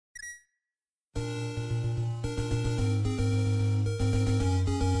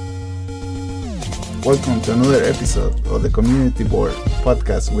Welcome to another episode of the Community Board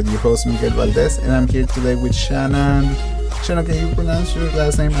podcast with your host Miguel Valdez, and I'm here today with Shannon. Shannon, can you pronounce your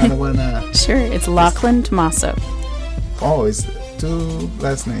last name? I don't wanna. Sure, it's Lachlan Tomaso. Oh, it's two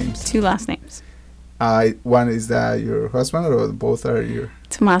last names. Two last names. One is that your husband, or both are your?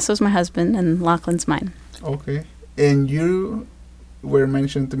 Tomaso's my husband, and Lachlan's mine. Okay, and you were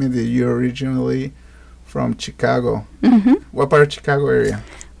mentioned to me that you're originally from Chicago. Mm-hmm. What part of Chicago area?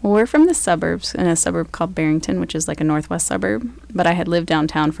 Well, we're from the suburbs, in a suburb called Barrington, which is like a northwest suburb. But I had lived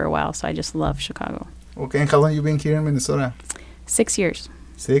downtown for a while, so I just love Chicago. Okay, and how long you been here in Minnesota? 6 years.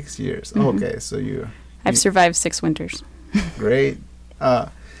 6 years. Mm-hmm. Okay, so I've survived 6 winters. Great.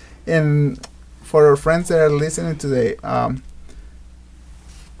 And for our friends that are listening today,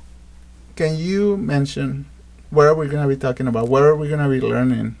 can you mention what are we going to be talking about? What are we going to be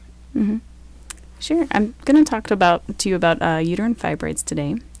learning? Mm-hmm. Sure. I'm going to talk to you about uterine fibroids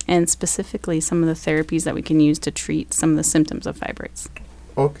today, and specifically some of the therapies that we can use to treat some of the symptoms of fibroids.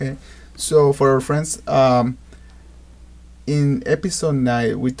 Okay. So for our friends, in episode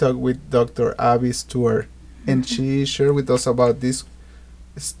 9, we talked with Dr. Abby Stewart, and she shared with us about this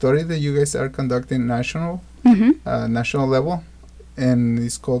study that you guys are conducting national level, and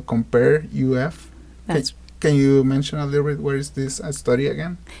it's called Compare UF. Can you mention a little bit where is this study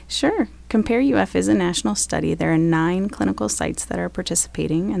again? Sure. Compare UF is a national study. There are 9 clinical sites that are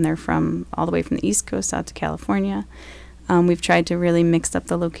participating, and they're from all the way from the East Coast out to California. We've tried to really mix up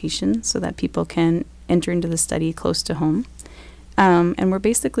the location so that people can enter into the study close to home. And we're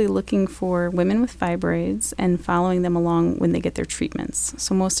basically looking for women with fibroids and following them along when they get their treatments.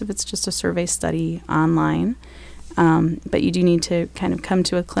 So most of it's just a survey study online, but you do need to kind of come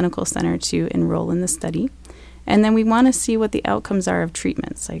to a clinical center to enroll in the study. And then we want to see what the outcomes are of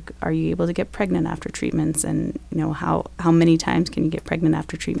treatments. Like, are you able to get pregnant after treatments? And, how many times can you get pregnant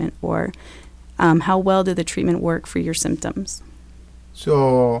after treatment? Or how well did the treatment work for your symptoms?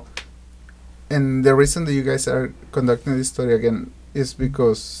 So, and the reason that you guys are conducting this study again is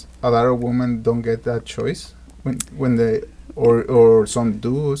because a lot of women don't get that choice when they, or some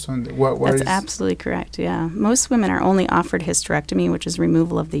do, some. That's absolutely correct, yeah. Most women are only offered hysterectomy, which is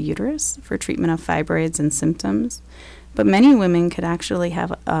removal of the uterus, for treatment of fibroids and symptoms. But many women could actually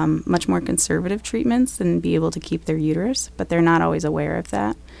have much more conservative treatments and be able to keep their uterus, but they're not always aware of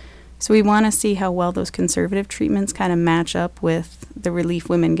that. So we want to see how well those conservative treatments kind of match up with the relief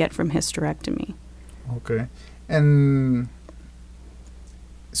women get from hysterectomy. Okay. And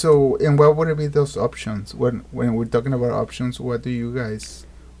so, and what would be those options? When we're talking about options, what do you guys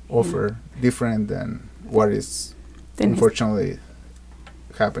offer different than what is unfortunately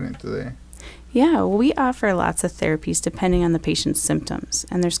happening today? Yeah, well, we offer lots of therapies depending on the patient's symptoms.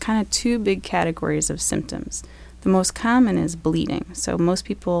 And there's kind of 2 big categories of symptoms. The most common is bleeding. So most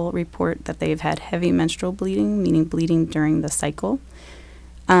people report that they've had heavy menstrual bleeding, meaning bleeding during the cycle.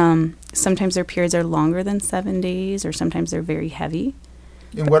 Sometimes their periods are longer than 7 days, or sometimes they're very heavy.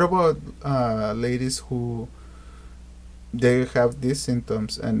 And what about ladies who they have these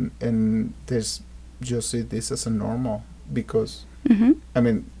symptoms and there's just see this as a normal because I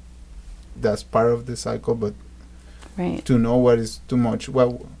mean that's part of the cycle, but right. To know what is too much,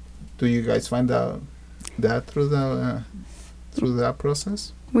 what do you guys find out that through that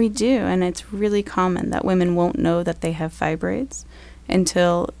process? We do, and it's really common that women won't know that they have fibroids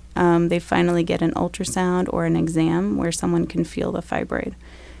until they finally get an ultrasound or an exam where someone can feel the fibroid.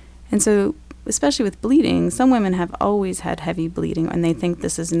 And so, especially with bleeding, some women have always had heavy bleeding and they think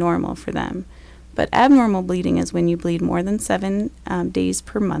this is normal for them. But abnormal bleeding is when you bleed more than 7 days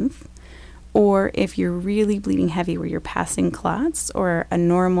per month, or if you're really bleeding heavy where you're passing clots, or a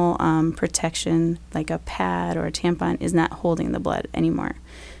normal protection like a pad or a tampon is not holding the blood anymore.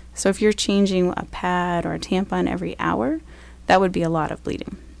 So if you're changing a pad or a tampon every hour, that would be a lot of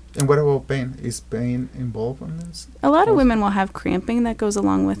bleeding. And what about pain? Is pain involved in this? A lot of women will have cramping that goes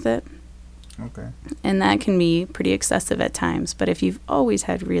along with it. Okay. And that can be pretty excessive at times. But if you've always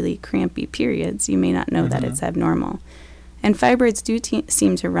had really crampy periods, you may not know that it's abnormal. And fibroids do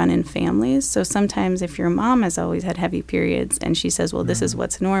seem to run in families. So sometimes if your mom has always had heavy periods and she says, well, this is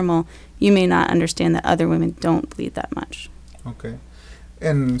what's normal, you may not understand that other women don't bleed that much. Okay.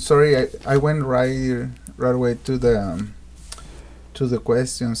 And sorry, I went right away to the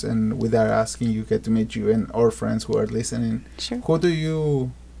questions, and without asking, you get to meet you and our friends who are listening. Sure.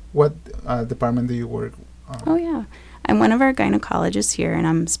 What department do you work on? Oh, yeah. I'm one of our gynecologists here, and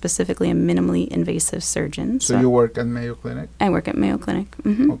I'm specifically a minimally invasive surgeon. So you work at Mayo Clinic? I work at Mayo Clinic.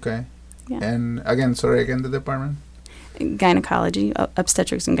 Mm-hmm. Okay. Yeah. And again, the department? Gynecology,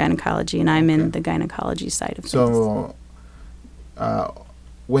 obstetrics and gynecology, and I'm in the gynecology side of things. So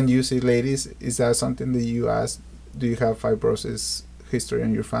when you see ladies, is that something that you ask? Do you have fibrosis history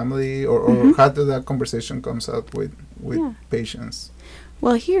in your family, or how does that conversation comes out with patients?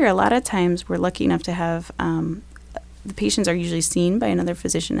 Well, here a lot of times we're lucky enough to have the patients are usually seen by another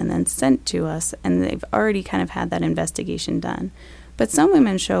physician and then sent to us, and they've already kind of had that investigation done. But some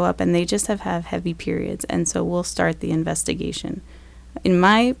women show up and they just have heavy periods, and so we'll start the investigation. In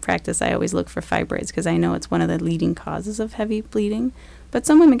my practice, I always look for fibroids because I know it's one of the leading causes of heavy bleeding. But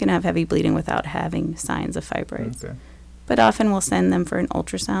some women can have heavy bleeding without having signs of fibroids. Okay. But often we'll send them for an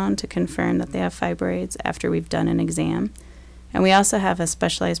ultrasound to confirm that they have fibroids after we've done an exam. And we also have a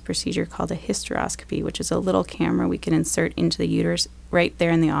specialized procedure called a hysteroscopy, which is a little camera we can insert into the uterus right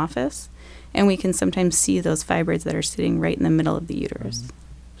there in the office. And we can sometimes see those fibroids that are sitting right in the middle of the uterus.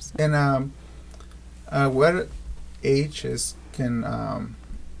 So. And what ages can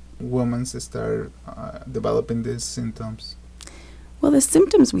women start developing these symptoms? Well, the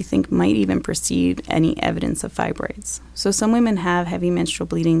symptoms we think might even precede any evidence of fibroids. So some women have heavy menstrual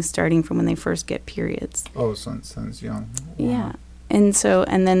bleeding starting from when they first get periods. Oh, sounds young. Wow. Yeah. And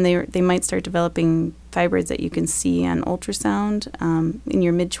then they might start developing fibroids that you can see on ultrasound in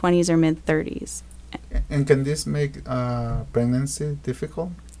your mid-20s or mid-30s. And can this make pregnancy difficult?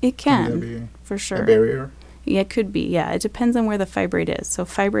 It Can can, there be for sure. a barrier? Yeah, it could be. Yeah, it depends on where the fibroid is. So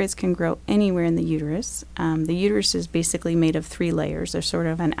fibroids can grow anywhere in the uterus. The uterus is basically made of 3 layers. There's sort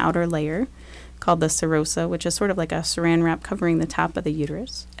of an outer layer called the serosa, which is sort of like a saran wrap covering the top of the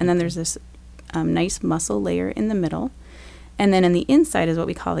uterus. And then there's this nice muscle layer in the middle. And then in the inside is what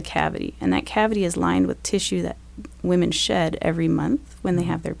we call the cavity. And that cavity is lined with tissue that women shed every month when they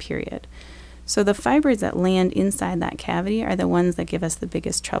have their period. So the fibroids that land inside that cavity are the ones that give us the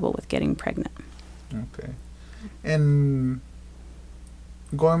biggest trouble with getting pregnant. Okay. And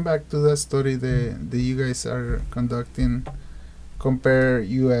going back to the study that you guys are conducting, Compare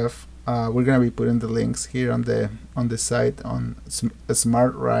UF, we're gonna be putting the links here on the site on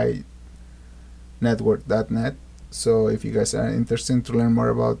smartrightnetwork.net. So if you guys are interested to learn more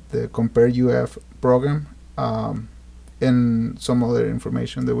about the Compare UF program and some other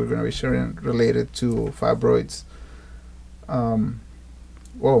information that we're gonna be sharing related to fibroids.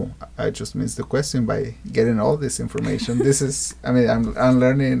 Whoa, I just missed the question by getting all this information. This is, I mean, I'm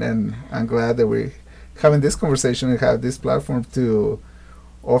learning, and I'm glad that we're having this conversation and have this platform to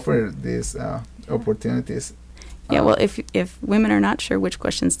offer these opportunities. Yeah, well, if women are not sure which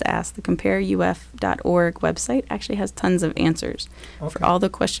questions to ask, the compareuf.org website actually has tons of answers for all the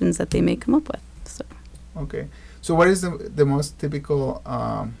questions that they may come up with. So. Okay. So what is the most typical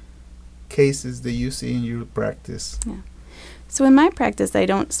cases that you see in your practice? Yeah. So in my practice, I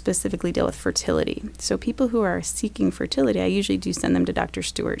don't specifically deal with fertility. So people who are seeking fertility, I usually do send them to Dr.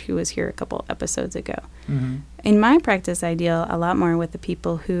 Stewart, who was here a couple episodes ago. Mm-hmm. In my practice, I deal a lot more with the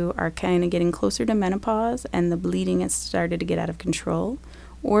people who are kind of getting closer to menopause and the bleeding has started to get out of control,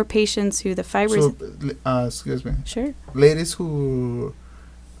 or patients who the fibroids... So, excuse me. Sure. Ladies who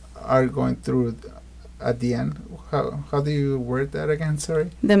are going through at the end, how do you word that again? Sorry.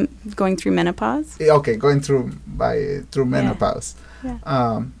 Them going through menopause. Okay, going through menopause.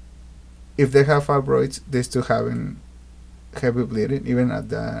 Yeah. If they have fibroids, they still having heavy bleeding even at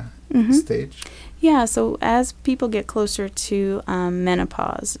the stage. Yeah. So as people get closer to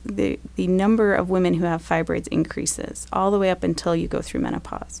menopause, the number of women who have fibroids increases all the way up until you go through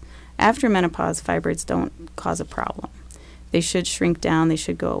menopause. After menopause, fibroids don't cause a problem. They should shrink down. They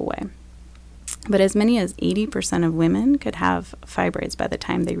should go away. But as many as 80% of women could have fibroids by the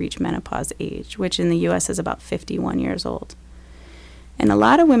time they reach menopause age, which in the U.S. is about 51 years old. And a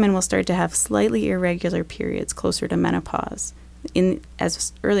lot of women will start to have slightly irregular periods closer to menopause. In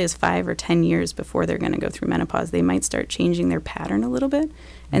as early as 5 or 10 years before they're going to go through menopause, they might start changing their pattern a little bit.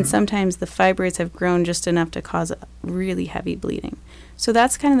 And sometimes the fibroids have grown just enough to cause really heavy bleeding. So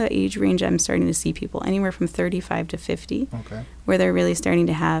that's kind of the age range I'm starting to see people, anywhere from 35 to 50, where they're really starting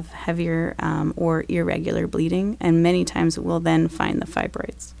to have heavier or irregular bleeding, and many times we'll then find the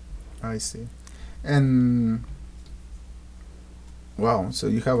fibroids. I see. And, wow, so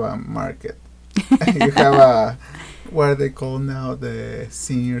you have a market. You have a, what are they called now, the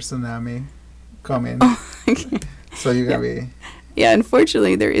senior tsunami coming. So you're going to be... Yeah,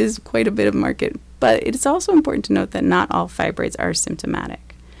 unfortunately, there is quite a bit of market. But it's also important to note that not all fibroids are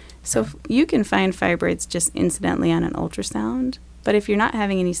symptomatic. So you can find fibroids just incidentally on an ultrasound, but if you're not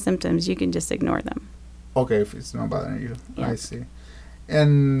having any symptoms, you can just ignore them. Okay, if it's not bothering you. Yeah. I see.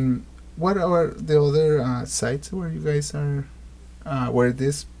 And what are the other sites where you guys are, where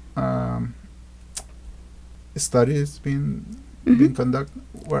this study is being conducted?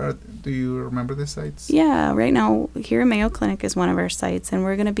 Where Do you remember the sites? Yeah, right now here at Mayo Clinic is one of our sites, and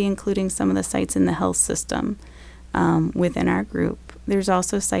we're going to be including some of the sites in the health system within our group. There's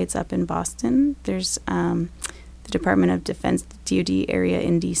also sites up in Boston. There's the Department of Defense, DoD area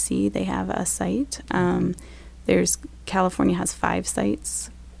in D.C. They have a site. There's California has 5 sites.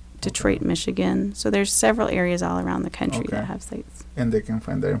 Detroit, Okay. Michigan. So there's several areas all around the country Okay. that have sites. And they can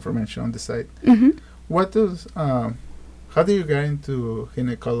find that information on the site. Mm-hmm. What does, how do you get into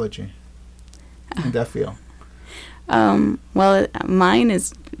gynecology in that field? Well,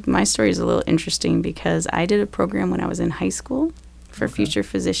 my story is a little interesting because I did a program when I was in high school for Okay. future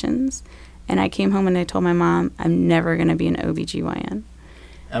physicians, and I came home and I told my mom, I'm never going to be an OBGYN.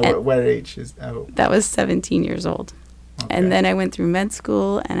 What age is that? That was 17 years old. Okay. And then I went through med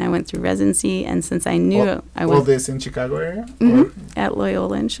school and I went through residency, and since I knew I all was this in Chicago area? Mhm. Or- at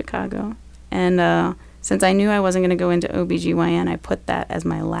Loyola in Chicago, and since I knew I wasn't going to go into OBGYN, I put that as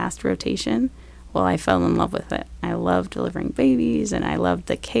my last rotation. Well, I fell in love with it. I loved delivering babies, and I loved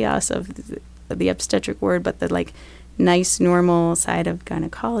the chaos of the obstetric ward, but the nice normal side of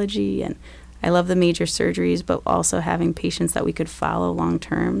gynecology, and I love the major surgeries, but also having patients that we could follow long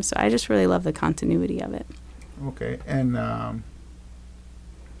term. So I just really love the continuity of it. Okay. And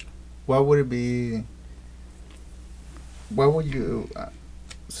what would it be? What would you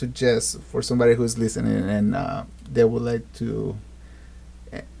suggest for somebody who's listening and they would like to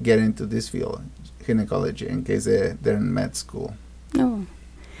get into this field, gynecology, in case they're in med school? Oh.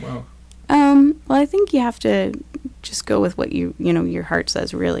 Wow. Well, I think you have to just go with what your heart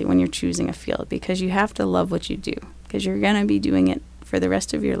says, really, when you're choosing a field, because you have to love what you do, because you're going to be doing it for the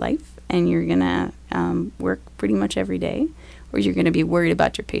rest of your life, and you're going to work pretty much every day, or you're going to be worried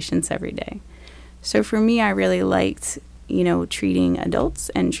about your patients every day. So for me, I really liked, treating adults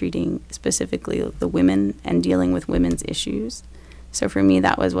and treating specifically the women and dealing with women's issues. So for me,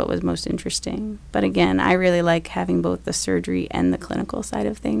 that was what was most interesting. But again, I really like having both the surgery and the clinical side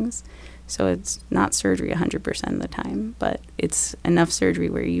of things. So it's not surgery 100% of the time, but it's enough surgery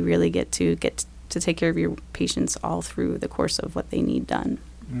where you really get to take care of your patients all through the course of what they need done.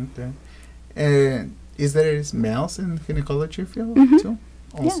 Okay. And is there males in gynecology field Mhm. too?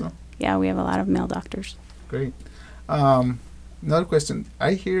 Also. Yeah, we have a lot of male doctors. Great. Another question.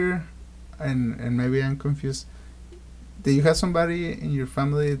 I hear, and maybe I'm confused. Do you have somebody in your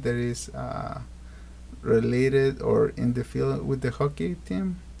family that is related or in the field with the hockey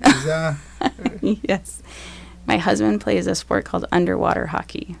team? Is that Yes. My husband plays a sport called underwater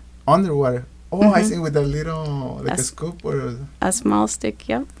hockey. underwater? Oh, I Mhm. see, with a little, like a That's- scoop or A small stick,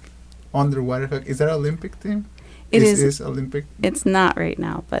 yep. underwater hockey. Is that Olympic team? It is. is. Olympic? It's not right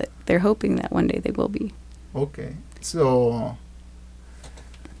now, but they're hoping that one day they will be. Okay. So,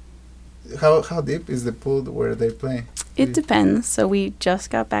 how deep is the pool where they play? It depends. So we just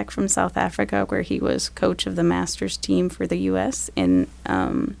got back from South Africa, where he was coach of the Masters team for the U.S. in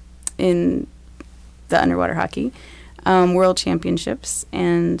the underwater hockey World Championships,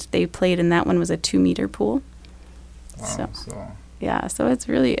 and they played, and that one was a 2-meter pool. Wow. So yeah, so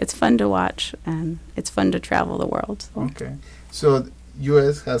it's fun to watch, and it's fun to travel the world. So. Okay. So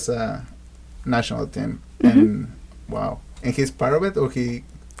U.S. has a national team, Mhm. and wow, and he's part of it, or he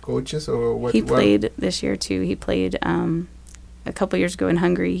coaches, or what? He what- played this year too. He played a couple years ago in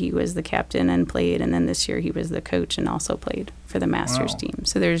Hungary. He was the captain and played, and then this year he was the coach and also played for the Masters Wow. team.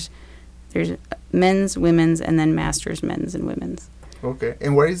 So there's men's, women's, and then Masters men's and women's. Okay.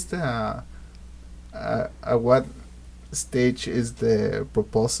 And where is the? At what stage is the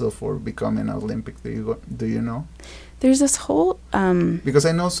proposal for becoming an Olympic? Do you know? There's this whole Because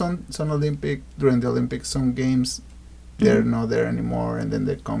I know some during the Olympics, some games they're Mhm. not there anymore, and then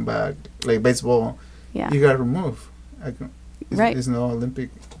they come back. Like baseball, yeah. you got removed. Right. It's no Olympic.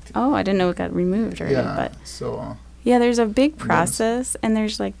 Oh, I didn't know it got removed already. Yeah. But So. yeah, there's a big Yes. process, and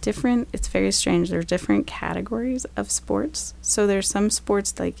there's different. It's very strange. There's different categories of sports. So there's some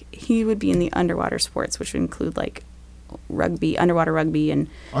sports he would be in the underwater sports, which would include rugby, underwater rugby, and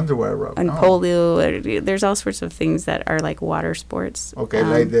Underwear rug. polio. There's all sorts of things that are water sports. Okay,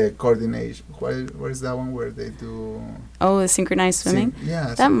 like the coordination. Where is that one where they do? The synchronized swimming.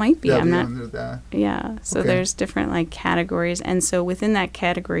 Yeah. That might be. that'd I'm not. under that. Yeah. So Okay. there's different categories, and so within that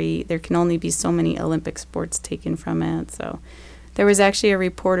category, there can only be so many Olympic sports taken from it. So there was actually a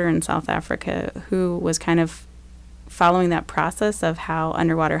reporter in South Africa who was kind of following that process of how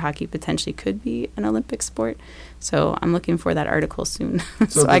underwater hockey potentially could be an Olympic sport. So I'm looking for that article soon,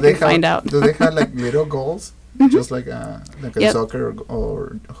 so I can find out. Do they have little goals, Mhm. just like a Yep. soccer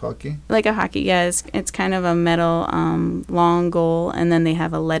or hockey? Like a hockey, yeah, it's kind of a metal long goal, and then they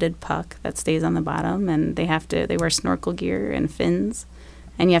have a leaded puck that stays on the bottom, and they wear snorkel gear and fins,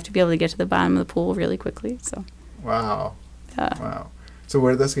 and you have to be able to get to the bottom of the pool really quickly. So, Wow. Wow. So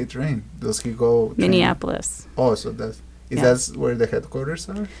where does he train? Does he go train? Minneapolis. Oh, so that's where the headquarters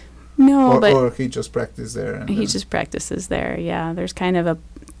are? No, or he just practices there? And he just practices there. Yeah, there's kind of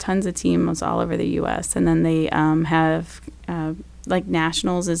tons of teams all over the U.S. and then they have like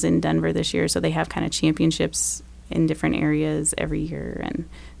nationals is in Denver this year, so they have kind of championships in different areas every year. And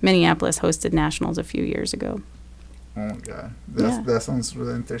Minneapolis hosted nationals a few years ago. Oh my God, that sounds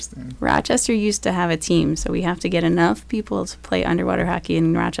really interesting. Rochester used to have a team, so we have to get enough people to play underwater hockey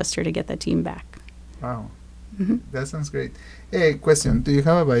in Rochester to get the team back. Wow, that sounds great. Hey, question: do you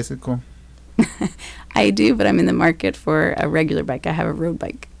have a bicycle? I do, but I'm in the market for a regular bike. I have a road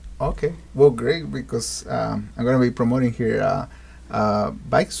bike. Okay, well, great, because I'm going to be promoting here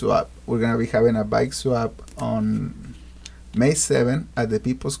bike swap. We're going to be having a bike swap on May 7th at the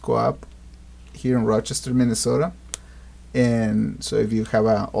People's Co-op here in Rochester, Minnesota. And so if you have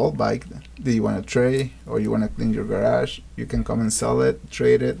an old bike that you want to trade or you want to clean your garage, you can come and sell it,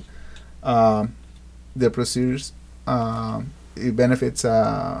 trade it. The procedures, it benefits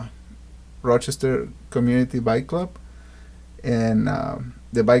Rochester Community Bike Club, and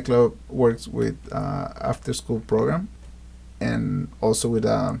the bike club works with after school program, and also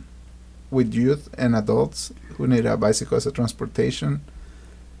with youth and adults who need a bicycle as a transportation.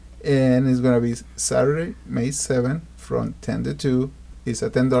 And it's going to be Saturday, May 7th from 10 to 2. It's a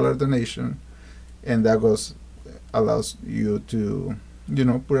 $10 donation, and that allows you to,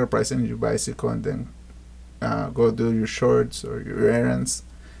 put a price on your bicycle and then go do your shorts or your errands,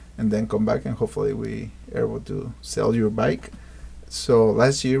 and then come back and hopefully we are able to sell your bike. So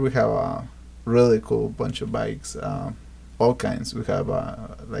last year we have a really cool bunch of bikes, all kinds. We have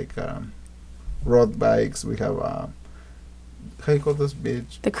road bikes. We have how you call those,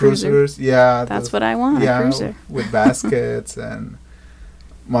 bitch? The cruisers. Yeah, that's what I want. A cruiser with baskets and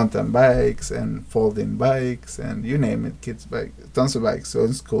mountain bikes and folding bikes and you name it, kids bike, tons of bikes. So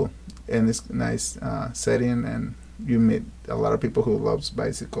it's cool and it's nice setting, and you meet a lot of people who loves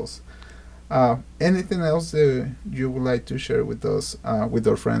bicycles. Anything else that you would like to share with us, with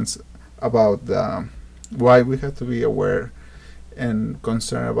our friends, about why we have to be aware and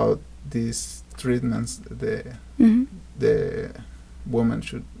concerned about these treatments? The woman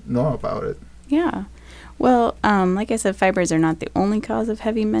should know about it. Yeah. Well, like I said, fibroids are not the only cause of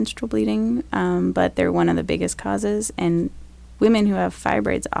heavy menstrual bleeding, but they're one of the biggest causes. And women who have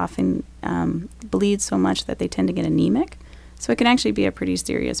fibroids often bleed so much that they tend to get anemic. So it can actually be a pretty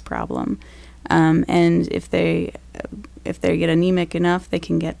serious problem. And if they get anemic enough, they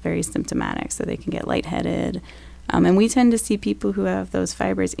can get very symptomatic. So they can get lightheaded. And we tend to see people who have those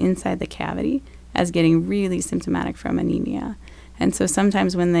fibroids inside the cavity as getting really symptomatic from anemia. And so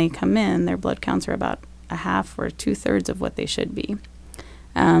sometimes when they come in, their blood counts are about a half or 2/3 of what they should be.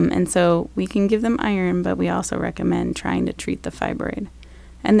 And so we can give them iron, but we also recommend trying to treat the fibroid.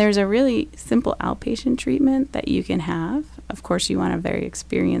 And there's a really simple outpatient treatment that you can have. Of course, you want a very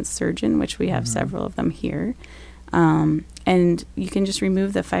experienced surgeon, which we have several of them here. And you can just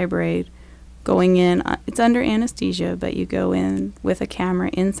remove the fibroid going in. It's under anesthesia, but you go in with a camera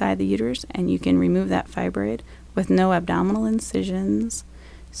inside the uterus, and you can remove that fibroid with no abdominal incisions.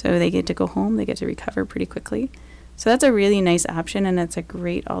 So they get to go home. They get to recover pretty quickly. So that's a really nice option, and it's a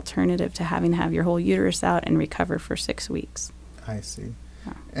great alternative to having to have your whole uterus out and recover for 6 weeks. I see.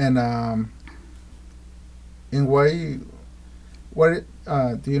 Yeah. And what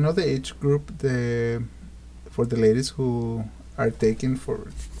do you know the age group for the ladies who are taken for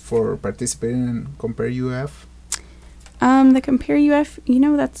participating in Compare UF? The Compare UF,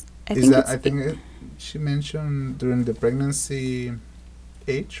 I think she mentioned during the pregnancy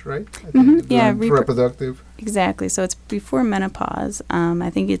age, right? Yeah, reproductive. Exactly. So it's before menopause. I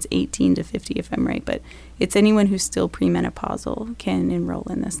think it's 18 to 50 if I'm right, but it's anyone who's still premenopausal can enroll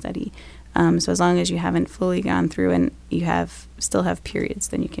in this study. So as long as you haven't fully gone through and you still have periods,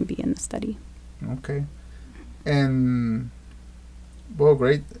 then you can be in the study. Okay. And well,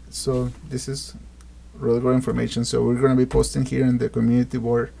 great. So this is really good information. So we're going to be posting here in the Community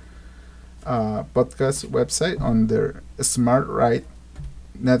Board podcast website on their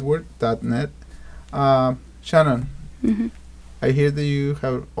smartrightnetwork.net. Shannon, I hear that you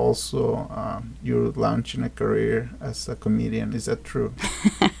have also you're launching a career as a comedian. Is that true?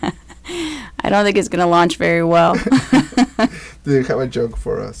 I don't think it's going to launch very well. Do you have a joke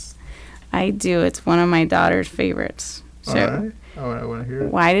for us? I do. It's one of my daughter's favorites. So, all right. I want to hear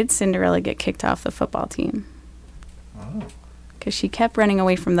it. Why did Cinderella get kicked off the football team? Oh. Because she kept running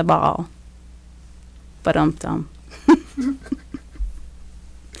away from the ball. But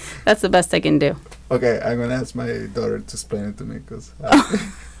That's the best I can do. Okay, I'm gonna ask my daughter to explain it to me because.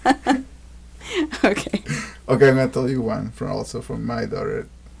 Okay. Okay, I'm gonna tell you one from my daughter,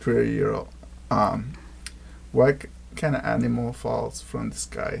 3-year-old. What kind of animal falls from the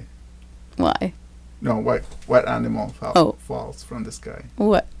sky? Why? No, what animal falls from the sky?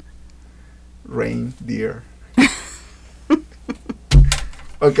 What? Reindeer.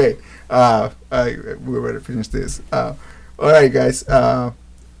 Okay, we better finish this. All right, guys.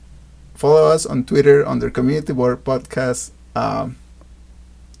 Follow us on Twitter under Community Board Podcast,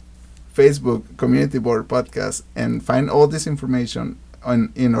 Facebook Community Board Podcast, and find all this information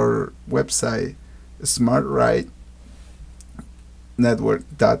in our website,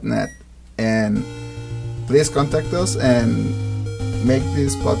 smartrightnetwork.net. And please contact us and make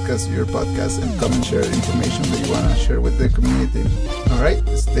this podcast your podcast, and come and share information that you want to share with the community. All right,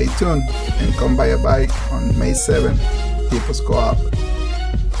 stay tuned and come buy a bike on May 7th, People's Co-op.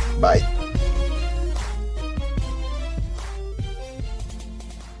 Bye.